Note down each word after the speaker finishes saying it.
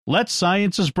Let's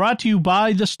Science is brought to you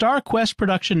by the StarQuest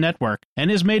Production Network and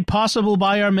is made possible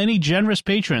by our many generous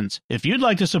patrons. If you'd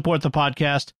like to support the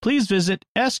podcast, please visit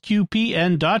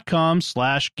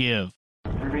sqpn.com/give.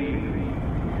 3, 2,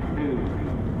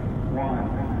 1.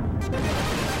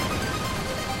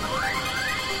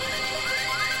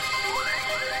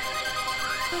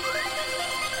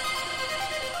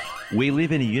 We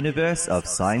live in a universe of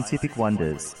scientific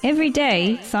wonders. Every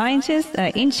day, scientists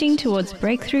are inching towards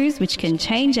breakthroughs which can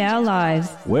change our lives.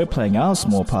 We're playing our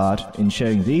small part in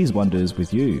sharing these wonders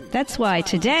with you. That's why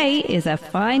today is a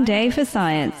fine day for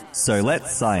science. So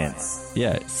let's science.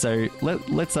 Yeah, so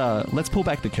let's pull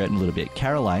back the curtain a little bit.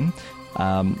 Caroline,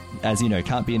 as you know,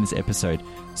 can't be in this episode.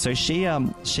 So she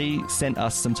sent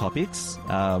us some topics.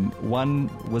 One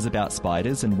was about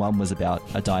spiders and one was about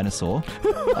a dinosaur.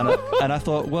 and I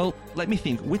thought, well, let me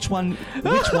think. Which one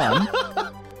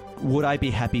would I be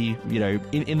happy,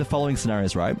 in the following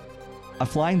scenarios, right? A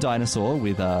flying dinosaur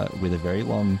with a very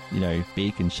long,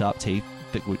 beak and sharp teeth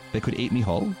that could eat me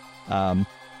whole,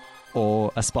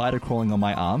 or a spider crawling on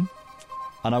my arm.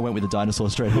 And I went with the dinosaur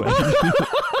straight away.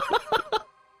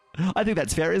 I think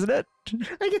that's fair, isn't it?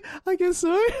 I guess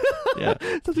so. Yeah.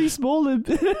 Something smaller.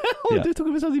 They're talking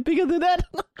about something bigger than that.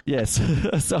 Yes.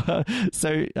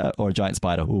 Or a giant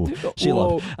spider. Ooh,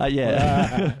 Sheila.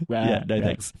 Yeah.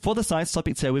 Thanks. For the science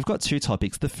topic today, we've got two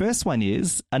topics. The first one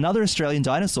is another Australian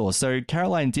dinosaur. So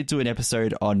Caroline did do an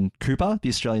episode on Cooper, the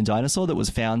Australian dinosaur that was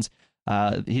found.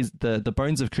 The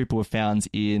bones of Cooper were found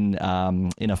in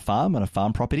a farm, on a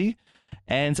farm property.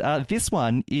 And this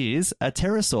one is a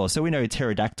pterosaur. So we know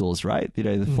pterodactyls, right?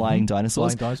 The flying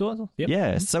dinosaurs. Flying dinosaurs? Yep.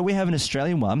 Yeah. So we have an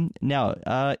Australian one. Now,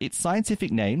 its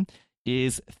scientific name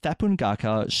is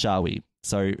Thapungaka shawi.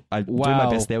 So I do my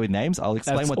best there with names. I'll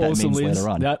explain what that means later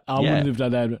on. I wouldn't have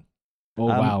done that. Oh,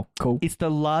 wow. Cool. It's the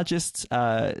largest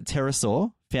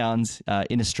pterosaur found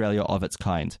in Australia of its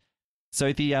kind.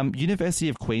 So the University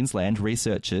of Queensland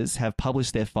researchers have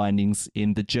published their findings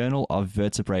in the Journal of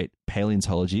Vertebrate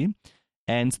Paleontology.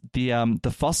 And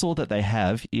the fossil that they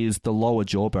have is the lower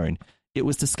jawbone. It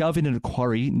was discovered in a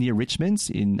quarry near Richmond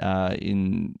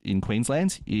in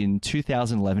Queensland in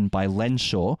 2011 by Len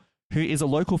Shaw, who is a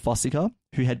local fossicker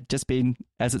who had just been,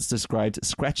 as it's described,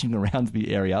 scratching around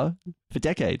the area for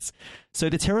decades. So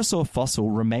the pterosaur fossil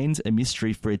remained a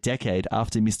mystery for a decade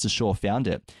after Mr. Shaw found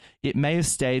it. It may have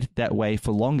stayed that way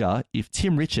for longer if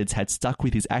Tim Richards had stuck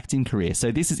with his acting career.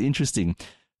 So this is interesting.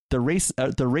 The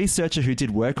researcher who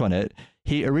did work on it,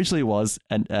 he originally was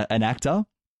an actor.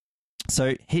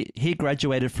 So he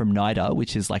graduated from NIDA,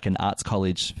 which is like an arts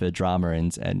college for drama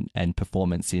and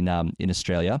performance in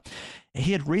Australia.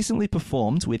 He had recently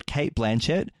performed with Kate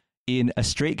Blanchett in A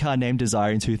Streetcar Named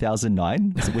Desire in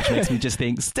 2009, which makes me just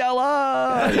think,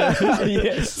 Stella! Yes.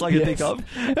 That's all I can think of.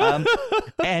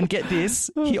 And get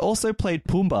this, he also played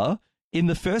Pumbaa in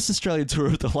the first Australian tour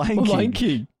of The Lion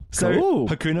King. So, cool.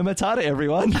 Hakuna Matata,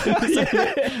 everyone.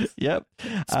 Yep.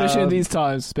 Especially in these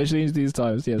times.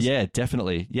 Yes. Yeah,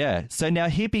 definitely. Yeah. So now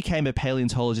he became a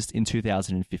paleontologist in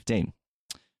 2015.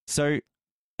 So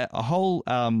a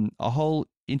whole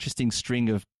interesting string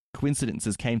of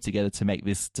coincidences came together to make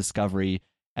this discovery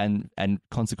and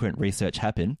consequent research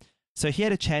happen. So he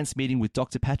had a chance meeting with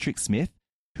Dr. Patrick Smith,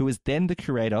 who was then the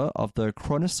curator of the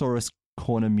Kronosaurus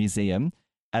Corner Museum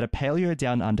at a Paleo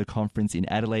Down Under conference in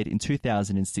Adelaide in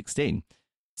 2016.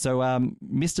 So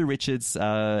Mr. Richards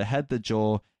had the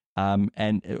jaw,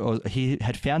 he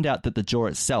had found out that the jaw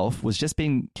itself was just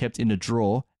being kept in a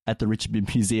drawer at the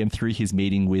Richmond Museum through his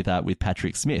meeting with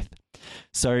Patrick Smith.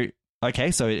 So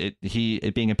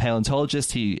being a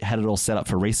paleontologist, he had it all set up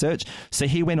for research. So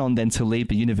he went on then to lead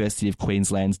the University of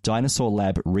Queensland's Dinosaur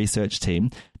Lab research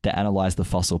team that analysed the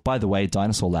fossil. By the way,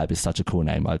 Dinosaur Lab is such a cool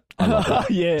name. I love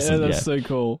it. Yeah, that's so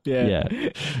cool. Yeah.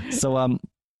 So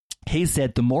he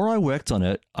said, the more I worked on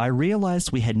it, I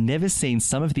realised we had never seen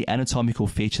some of the anatomical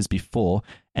features before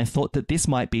and thought that this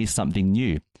might be something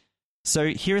new. So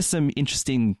here are some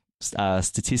interesting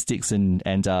statistics and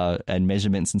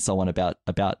measurements and so on about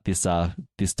this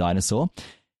dinosaur.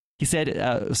 He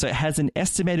said, so it has an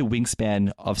estimated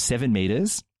wingspan of 7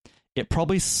 meters. It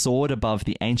probably soared above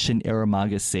the ancient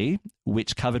Eromanga Sea,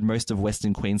 which covered most of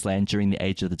Western Queensland during the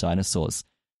age of the dinosaurs.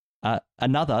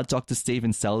 Another, Dr.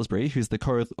 Stephen Salisbury, who's the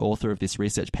co-author of this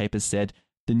research paper, said,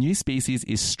 the new species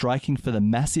is striking for the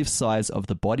massive size of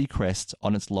the body crest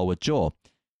on its lower jaw.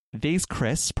 These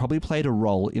crests probably played a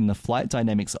role in the flight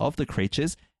dynamics of the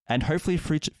creatures, and hopefully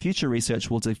future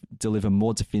research will deliver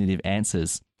more definitive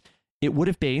answers. It would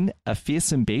have been a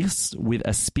fearsome beast with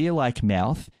a spear-like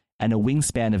mouth and a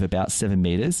wingspan of about 7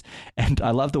 meters. And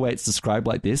I love the way it's described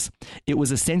like this. It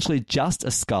was essentially just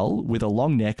a skull with a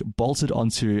long neck bolted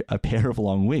onto a pair of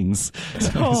long wings.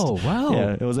 Oh, wow.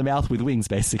 Yeah, it was a mouth with wings,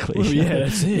 basically. Well, yeah,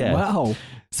 that's it. Yeah. Wow.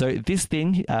 So this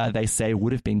thing, they say,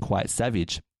 would have been quite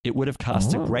savage. It would have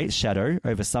cast a great shadow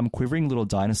over some quivering little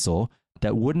dinosaur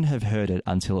that wouldn't have heard it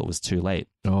until it was too late.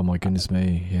 Oh, my goodness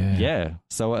me. Yeah. Yeah.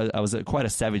 So I was quite a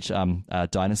savage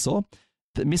dinosaur.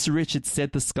 That Mr. Richards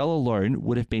said the skull alone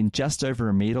would have been just over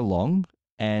a meter long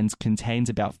and contained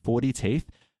about 40 teeth,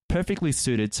 perfectly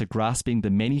suited to grasping the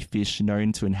many fish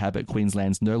known to inhabit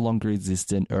Queensland's no longer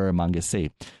existent Urrumunga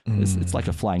Sea. It's like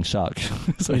a flying shark.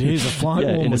 So, It is a flying.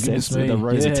 yeah, oh, in my a sense, goodness me. with the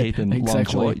rows of Yeah, teeth and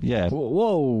exactly. long jaw. Yeah.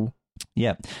 Whoa.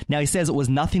 Yeah. Now, he says it was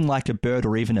nothing like a bird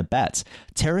or even a bat.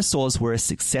 Pterosaurs were a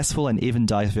successful and even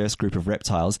diverse group of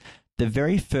reptiles, the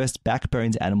very first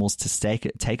backboned animals to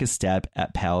take a stab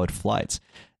at powered flight.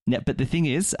 Now, but the thing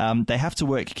is, they have to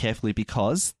work carefully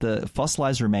because the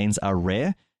fossilized remains are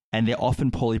rare and they're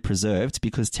often poorly preserved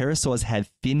because pterosaurs had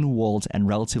thin-walled and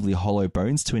relatively hollow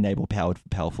bones to enable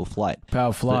powerful flight.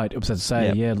 Power flight. I was about to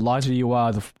say, Yeah. lighter you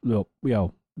are, the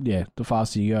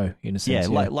faster you go, in a sense.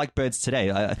 Yeah, like birds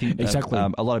today. I think Exactly.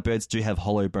 a lot of birds do have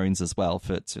hollow bones as well,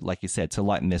 like you said, to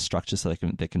lighten their structure so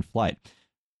they can fly.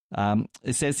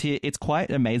 It says here, it's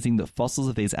quite amazing that fossils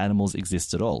of these animals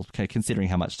exist at all, considering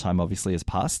how much time obviously has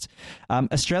passed.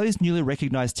 Australia's newly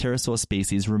recognised pterosaur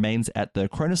species remains at the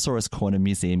Kronosaurus Corner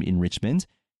Museum in Richmond.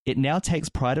 It now takes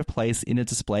pride of place in a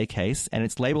display case, and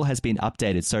its label has been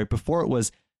updated. So before it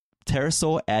was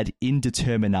Pterosaur ad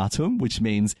indeterminatum, which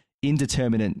means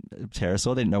indeterminate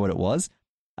pterosaur. They didn't know what it was,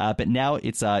 but now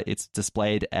it's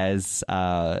displayed as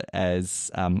Thapungaka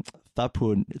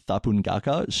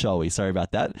showi. Sorry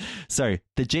about that. So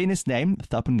the genus name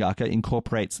Thapungaka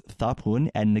incorporates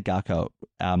Thapun and Ngaka,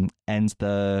 and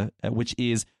which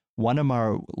is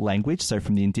Wanamara language. So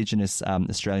from the indigenous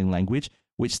Australian language,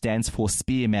 which stands for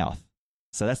spear mouth.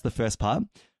 So that's the first part.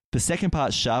 The second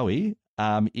part, shawi,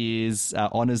 is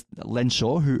honors Len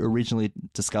Shaw, who originally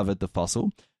discovered the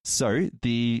fossil. So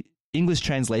the English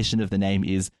translation of the name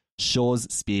is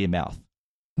Shaw's spear mouth.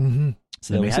 Mm-hmm.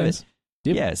 So there we have it.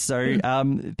 Yep. Yeah, so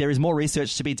there is more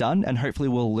research to be done, and hopefully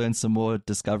we'll learn some more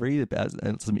discovery about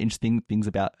some interesting things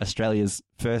about Australia's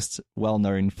first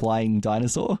well-known flying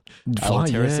dinosaur,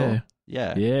 pterosaur.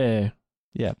 Yeah.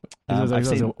 I've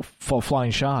seen a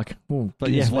flying shark. Ooh, but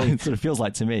yeah, well, it sort of feels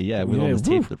like to me, with all those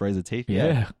teeth, the rows of teeth.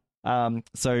 Yeah.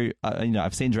 So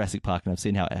I've seen Jurassic Park and I've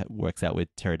seen how it works out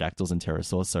with pterodactyls and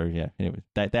pterosaurs. So yeah, anyway,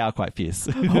 they are quite fierce.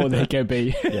 Oh, they can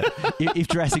be. Yeah. If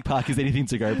Jurassic Park is anything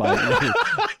to go by.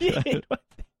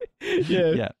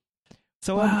 Yeah.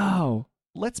 So Wow.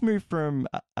 let's move from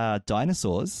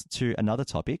dinosaurs to another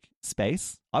topic,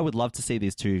 space. I would love to see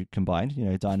these two combined.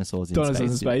 Dinosaurs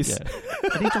in space. Yeah.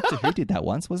 I think Doctor Who did that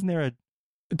once. Wasn't there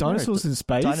Dinosaurs in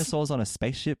space? dinosaurs on a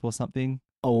spaceship or something?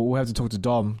 Oh, we'll have to talk to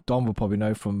Dom. Dom will probably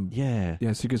know from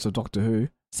Secrets of Doctor Who.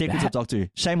 Secrets of Doctor Who.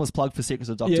 Shameless plug for Secrets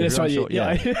of Doctor Who. That's right. Sure.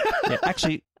 Yeah. Yeah,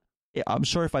 actually, I'm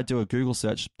sure if I do a Google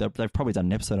search, they've probably done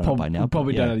an episode on it by now.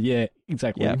 Probably done it. Yeah,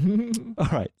 exactly. Yeah. All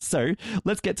right. So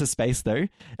let's get to space, though.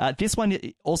 This one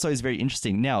also is very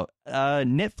interesting. Now,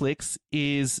 Netflix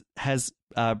has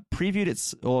previewed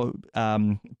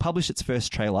published its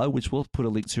first trailer, which we'll put a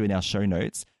link to in our show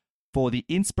notes, for the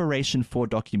Inspiration 4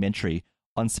 documentary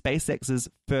on SpaceX's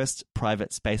first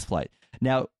private spaceflight.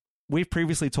 Now, we've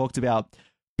previously talked about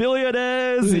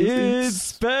billionaires in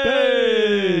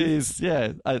space.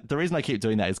 Yeah, the reason I keep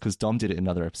doing that is because Dom did it in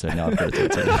another episode. Now I've got to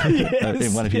do it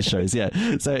in one of his shows.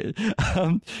 Yeah.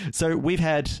 So we've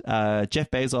had Jeff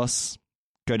Bezos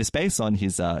go to space on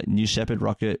his New Shepard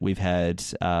rocket. We've had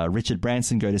Richard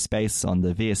Branson go to space on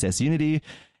the VSS Unity.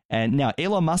 And now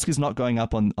Elon Musk is not going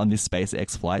up on this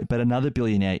SpaceX flight, but another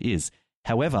billionaire is.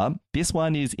 However, this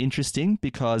one is interesting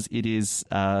because it is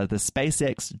the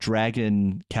SpaceX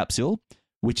Dragon capsule,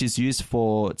 which is used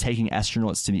for taking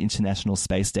astronauts to the International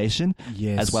Space Station,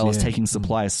 as well as taking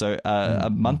supplies. So a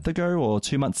month ago or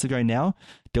 2 months ago now,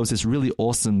 there was this really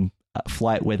awesome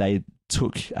flight where they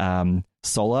took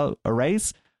solar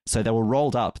arrays. So they were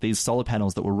rolled up, these solar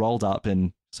panels that were rolled up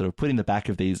and sort of put in the back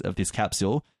of this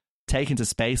capsule, taken to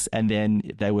space, and then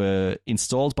they were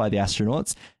installed by the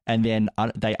astronauts, and then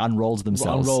they unrolled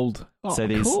themselves. Oh, so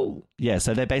cool. Yeah,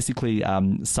 so they basically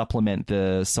supplement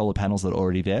the solar panels that are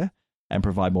already there and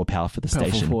provide more power for the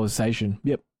station. For the station.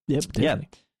 Yep, definitely. Yeah.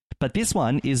 But this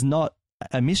one is not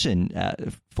a mission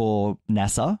for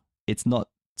NASA. It's not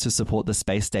to support the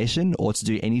space station or to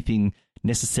do anything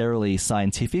necessarily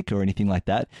scientific or anything like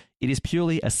that. It is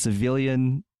purely a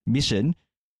civilian mission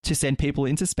to send people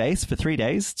into space for 3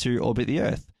 days to orbit the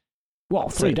Earth. Wow,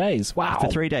 3 days. Wow. For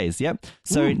 3 days, yep.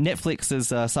 So Netflix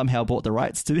has somehow bought the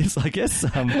rights to this, I guess.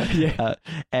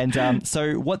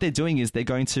 So what they're doing is they're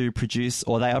going to produce,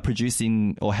 or they are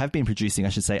producing, or have been producing, I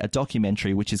should say, a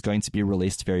documentary which is going to be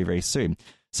released very, very soon.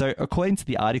 So according to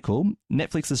the article,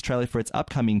 Netflix's trailer for its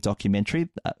upcoming documentary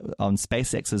on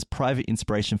SpaceX's private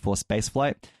Inspiration 4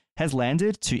 spaceflight has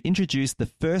landed to introduce the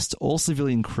first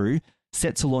all-civilian crew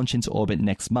set to launch into orbit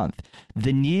next month.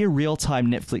 The near real-time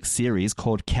Netflix series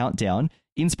called Countdown,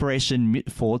 Inspiration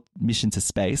 4 Mission to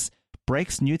Space,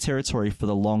 breaks new territory for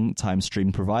the long-time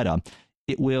streaming provider.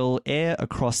 It will air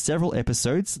across several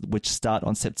episodes, which start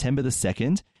on September the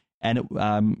 2nd, and it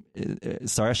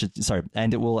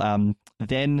will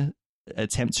then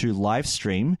attempt to live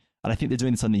stream, and I think they're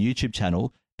doing this on the YouTube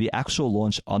channel, the actual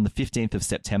launch on the 15th of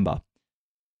September.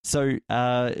 So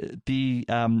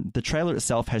the trailer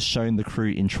itself has shown the crew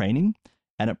in training,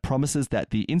 and it promises that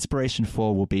the Inspiration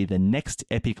 4 will be the next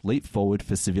epic leap forward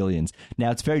for civilians. Now,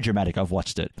 it's very dramatic. I've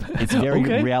watched it. It's very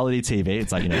reality TV.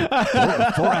 It's like,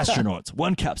 four astronauts,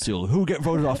 one capsule. Who will get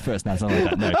voted off first? No, it's not like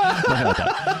that. No, nothing like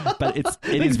that. But it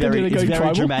is very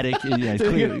dramatic. It's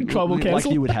clear, tribal like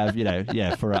you would have,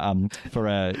 for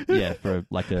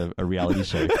a reality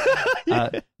show.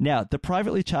 Now, the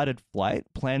privately chartered flight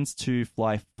plans to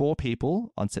fly 4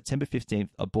 people on September 15th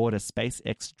aboard a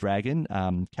SpaceX Dragon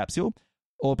capsule,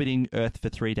 orbiting Earth for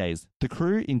 3 days. The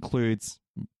crew includes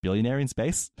billionaire in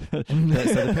space. So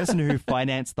the person who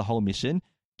financed the whole mission,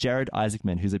 Jared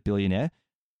Isaacman, who's a billionaire,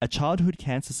 a childhood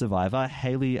cancer survivor,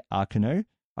 Haley Arcano.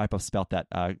 I hope I've spelt that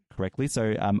correctly.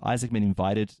 So Isaacman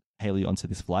invited Haley onto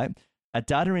this flight. A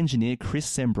data engineer, Chris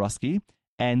Sembrowski,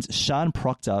 and Sean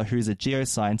Proctor, who's a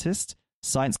geoscientist,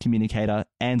 science communicator,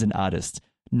 and an artist.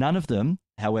 None of them,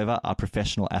 however, are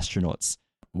professional astronauts.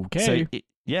 Okay.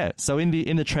 So in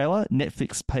the trailer,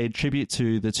 Netflix paid tribute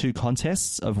to the 2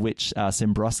 contests of which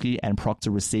Sembrowski and Proctor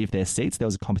received their seats. There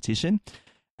was a competition.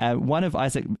 One of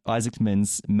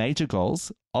Isaacman's major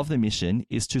goals of the mission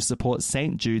is to support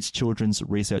St. Jude's Children's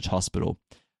Research Hospital.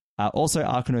 Also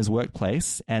Arcano's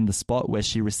workplace and the spot where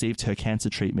she received her cancer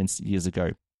treatments years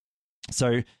ago.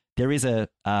 So there is an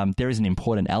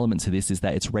important element to this, is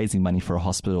that it's raising money for a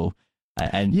hospital.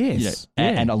 And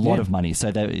a lot of money.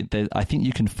 So I think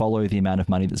you can follow the amount of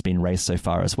money that's been raised so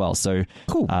far as well. So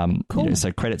cool.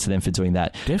 So credit to them for doing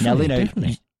that. Definitely, now,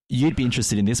 Lino, you'd be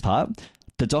interested in this part.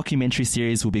 The documentary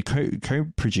series will be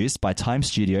co-produced by Time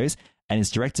Studios and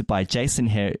is directed by Jason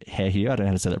Hare here. I don't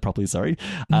know how to say that properly. Sorry.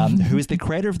 Who is the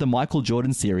creator of the Michael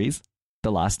Jordan series,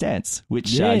 The Last Dance,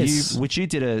 which you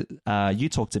did you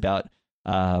talked about.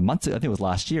 Months ago, I think it was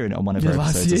last year, on one of our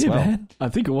episodes as well. Man. I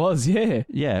think it was, yeah.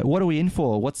 Yeah, what are we in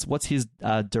for? What's his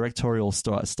directorial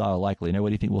style likely? What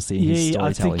do you think we'll see in his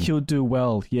storytelling? I think he'll do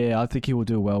well. Yeah, I think he will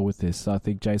do well with this. I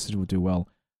think Jason will do well.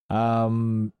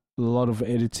 A lot of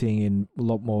editing and a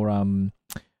lot more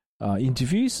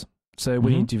interviews. So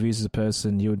when he interviews a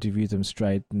person, he'll interview them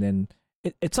straight, and then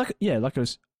it's like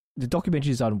the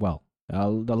documentary's done well.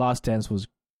 The Last Dance was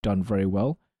done very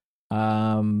well.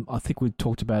 I think we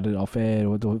talked about it off air.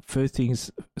 Or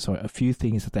a few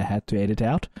things that they had to edit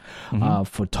out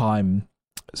for time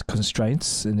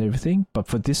constraints and everything. But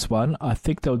for this one, I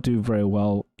think they'll do very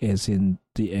well, as in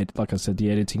the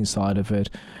editing side of it,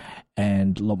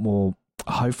 and a lot more.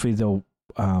 Hopefully, they'll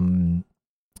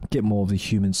get more of the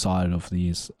human side of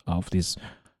these. I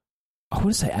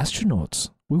wouldn't say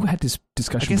astronauts. We had this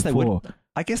discussion before.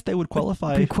 I guess they would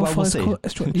qualify. We'll see.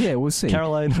 We'll see.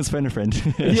 Caroline was phone a friend.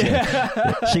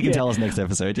 She can tell us next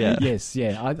episode. Yeah. Yes.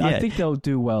 Yeah. I think they'll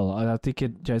do well. I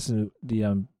think Jason,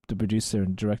 the producer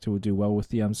and director, will do well with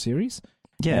the series.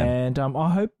 Yeah. And I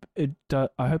hope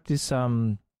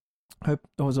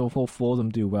all 4 of them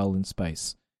do well in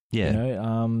space.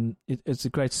 Yeah. It's a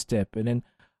great step, and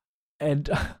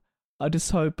I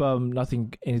just hope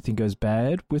anything goes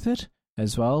bad with it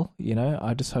as well.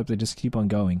 I just hope they just keep on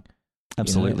going.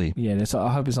 Absolutely. I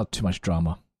hope it's not too much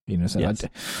drama. It's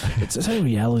only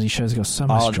reality shows got so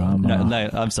much drama. No,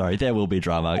 I'm sorry. There will be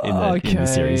drama in the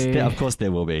series. Of course,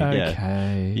 there will be.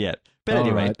 Okay. Yeah. But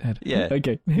anyway,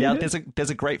 Okay. Now there's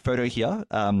a great photo here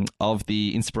of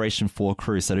the Inspiration 4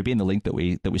 crew. So it'll be in the link that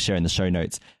we share in the show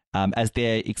notes. As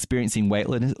they're experiencing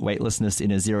weightlessness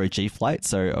in a zero-G flight.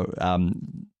 So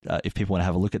if people want to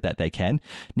have a look at that, they can.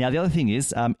 Now, the other thing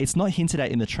is, it's not hinted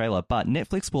at in the trailer, but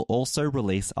Netflix will also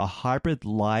release a hybrid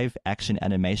live-action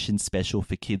animation special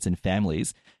for kids and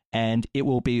families. And it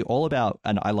will be all about,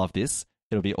 and I love this,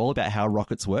 it'll be all about how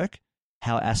rockets work,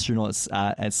 how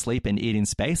astronauts sleep and eat in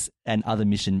space, and other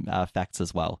mission facts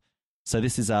as well. So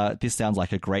this sounds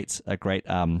like a great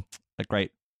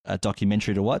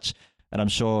documentary to watch. And I'm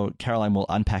sure Caroline will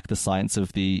unpack the science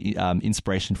of the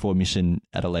Inspiration 4 mission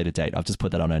at a later date. I've just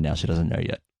put that on her now. She doesn't know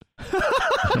yet.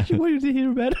 She wanted to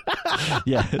hear about it.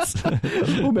 Yes.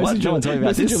 We'll message her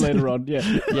later on.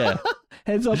 Yeah. Yeah.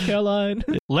 Heads up, Caroline.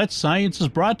 Let's Science is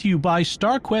brought to you by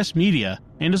StarQuest Media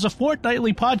and is a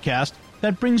fortnightly podcast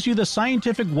that brings you the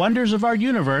scientific wonders of our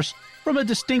universe from a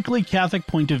distinctly Catholic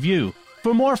point of view.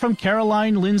 For more from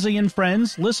Caroline, Lindsay, and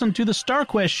friends, listen to the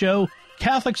StarQuest show,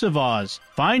 Catholics of Oz.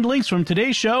 Find links from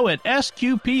today's show at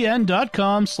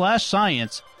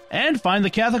sqpn.com/science and find the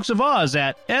Catholics of Oz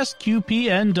at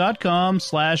sqpn.com/Oz.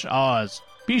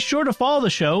 Be sure to follow the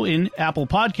show in Apple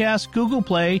Podcasts, Google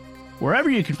Play, wherever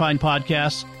you can find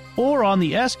podcasts, or on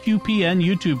the SQPN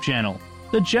YouTube channel.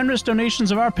 The generous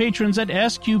donations of our patrons at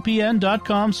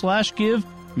sqpn.com/give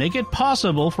make it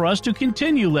possible for us to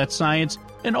continue Let's Science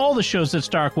and all the shows at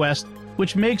StarQuest,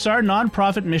 which makes our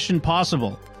nonprofit mission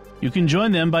possible. You can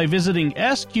join them by visiting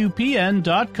sqpn.com/give.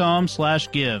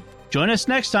 Join us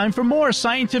next time for more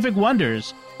scientific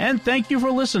wonders, and thank you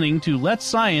for listening to Let's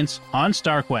Science on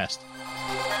StarQuest.